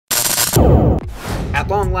At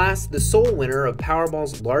long last, the sole winner of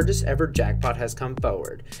Powerball's largest ever jackpot has come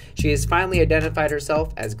forward. She has finally identified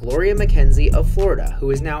herself as Gloria MacKenzie of Florida, who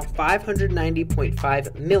is now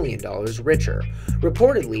 $590.5 million richer.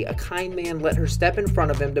 Reportedly, a kind man let her step in front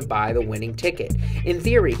of him to buy the winning ticket. In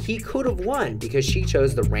theory, he could have won because she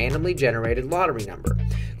chose the randomly generated lottery number.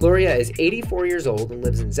 Gloria is 84 years old and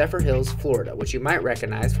lives in Zephyr Hills, Florida, which you might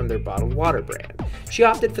recognize from their bottled water brand. She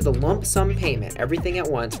opted for the lump sum payment, everything at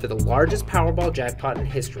once, for the largest Powerball jackpot in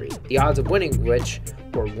history, the odds of winning which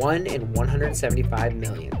were 1 in 175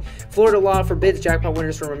 million. Florida law forbids jackpot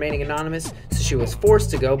winners from remaining anonymous, so she was forced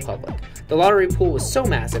to go public. The lottery pool was so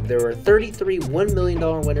massive there were 33 $1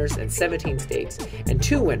 million winners in 17 states and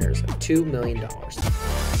 2 winners of $2 million.